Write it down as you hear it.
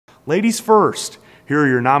Ladies first, here are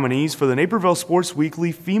your nominees for the Naperville Sports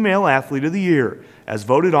Weekly Female Athlete of the Year, as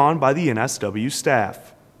voted on by the NSW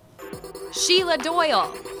staff. Sheila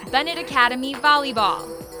Doyle, Bennett Academy Volleyball.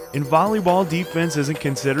 In volleyball, defense isn't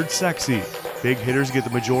considered sexy. Big hitters get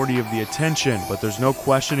the majority of the attention, but there's no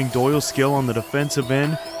questioning Doyle's skill on the defensive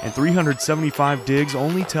end, and 375 digs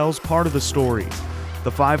only tells part of the story.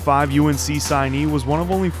 The 5'5" UNC signee was one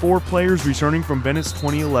of only 4 players returning from Bennett's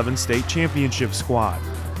 2011 state championship squad.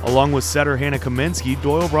 Along with setter Hannah Kaminsky,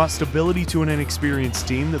 Doyle brought stability to an inexperienced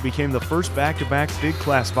team that became the first back-to-back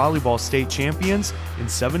big-class volleyball state champions in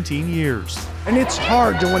 17 years. And it's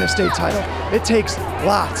hard to win a state title. It takes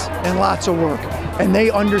lots and lots of work, and they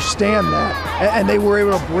understand that. And they were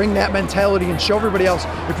able to bring that mentality and show everybody else,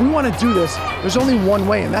 if we want to do this, there's only one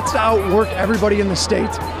way, and that's to outwork everybody in the state.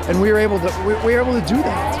 And we were able to do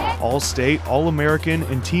that. All-state, All-American,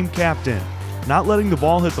 and team captain. Not letting the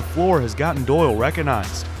ball hit the floor has gotten Doyle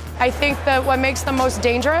recognized. I think that what makes them most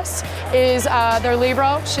dangerous is their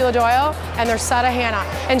libero, Sheila Doyle, and their setter, Hannah.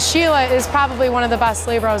 And Sheila is probably one of the best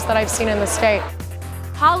liberos that I've seen in the state.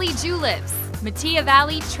 Holly Julips, Mattia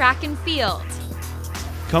Valley Track and Field.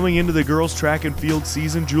 Coming into the girls' track and field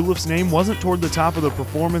season, Julips' name wasn't toward the top of the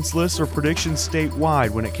performance list or predictions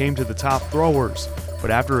statewide when it came to the top throwers.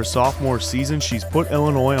 But after her sophomore season, she's put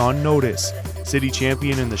Illinois on notice. City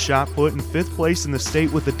champion in the shot put and 5th place in the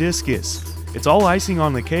state with the discus. It's all icing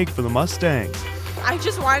on the cake for the Mustang. I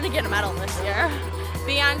just wanted to get a medal this year.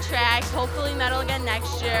 Be on track, hopefully medal again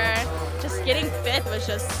next year. Just getting 5th was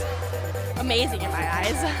just amazing in my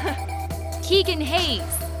eyes. Keegan Hayes,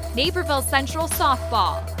 Naperville Central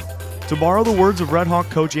Softball. To borrow the words of Red Hawk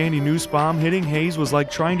coach Andy Nussbaum, hitting Hayes was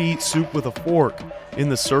like trying to eat soup with a fork. In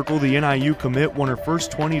the circle, the NIU commit won her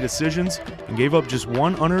first 20 decisions and gave up just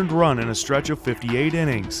 1 unearned run in a stretch of 58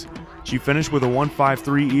 innings. She finished with a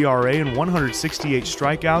 1.53 ERA and 168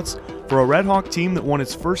 strikeouts for a Red Hawk team that won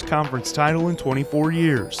its first conference title in 24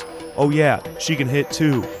 years. Oh yeah, she can hit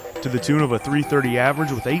too, to the tune of a .330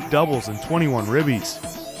 average with 8 doubles and 21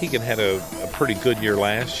 ribbies. Keegan had a pretty good year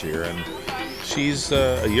last year, and she's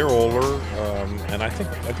a year older, and I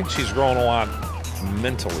think she's grown a lot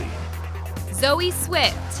mentally. Zoe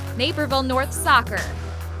Swift, Naperville North Soccer.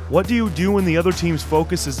 What do you do when the other team's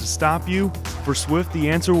focus is to stop you? For Swift, the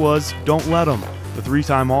answer was, don't let them. The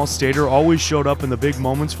 3-time All-Stater always showed up in the big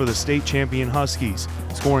moments for the state champion Huskies,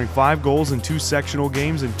 scoring 5 goals in 2 sectional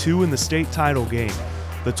games and 2 in the state title game.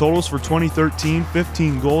 The totals for 2013,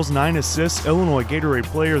 15 goals, 9 assists, Illinois Gatorade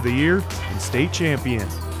Player of the Year, and state champion.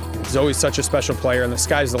 Zoe's such a special player, and the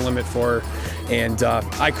sky's the limit for her. And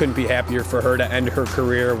I couldn't be happier for her to end her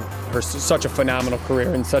career, such a phenomenal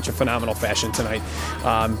career in such a phenomenal fashion tonight,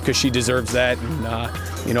 because she deserves that.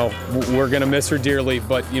 And, you know, we're going to miss her dearly,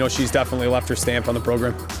 but, you know, she's definitely left her stamp on the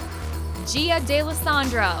program. Gia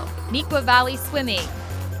D'Alessandro, Neuqua Valley Swimming.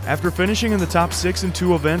 After finishing in the top 6 in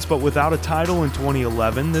 2 events but without a title in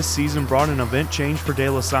 2011, this season brought an event change for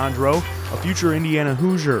D'Alessandro, a future Indiana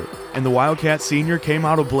Hoosier. And the Wildcat senior came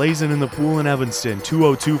out ablazing in the pool in Evanston.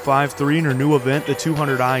 2:02.53 in her new event, the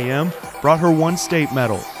 200 IM, brought her 1 state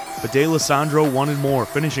medal. But D'Alessandro wanted more,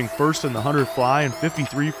 finishing first in the 100 fly in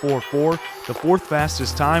 53.44, the 4th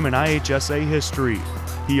fastest time in IHSA history.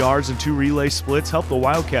 PRs and 2 relay splits helped the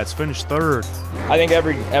Wildcats finish 3rd. I think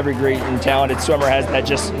every great and talented swimmer has that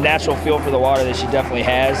just natural feel for the water that she definitely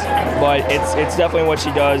has, but it's definitely what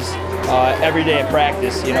she does every day in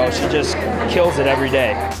practice. You know, she just kills it every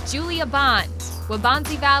day. Julia Bond,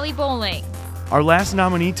 Wabansie Valley Bowling. Our last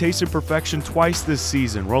nominee tasted perfection twice this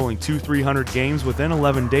season, rolling 2 300 games within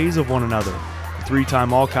 11 days of one another. The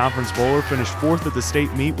 3-time All-Conference bowler finished 4th at the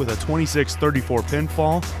state meet with a 26-34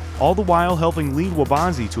 pinfall, all the while helping lead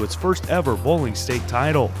Wabansie to its first ever bowling state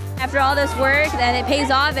title. After all this work, then it pays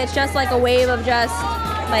off. It's just like a wave of just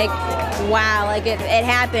like, wow, like it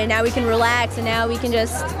happened. Now we can relax, and now we can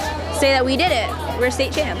just say that we did it. We're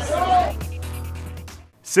state champs.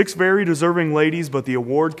 6 very deserving ladies, but the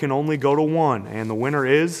award can only go to 1, and the winner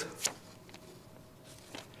is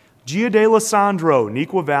Gia D'Alessandro,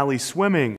 Neuqua Valley Swimming.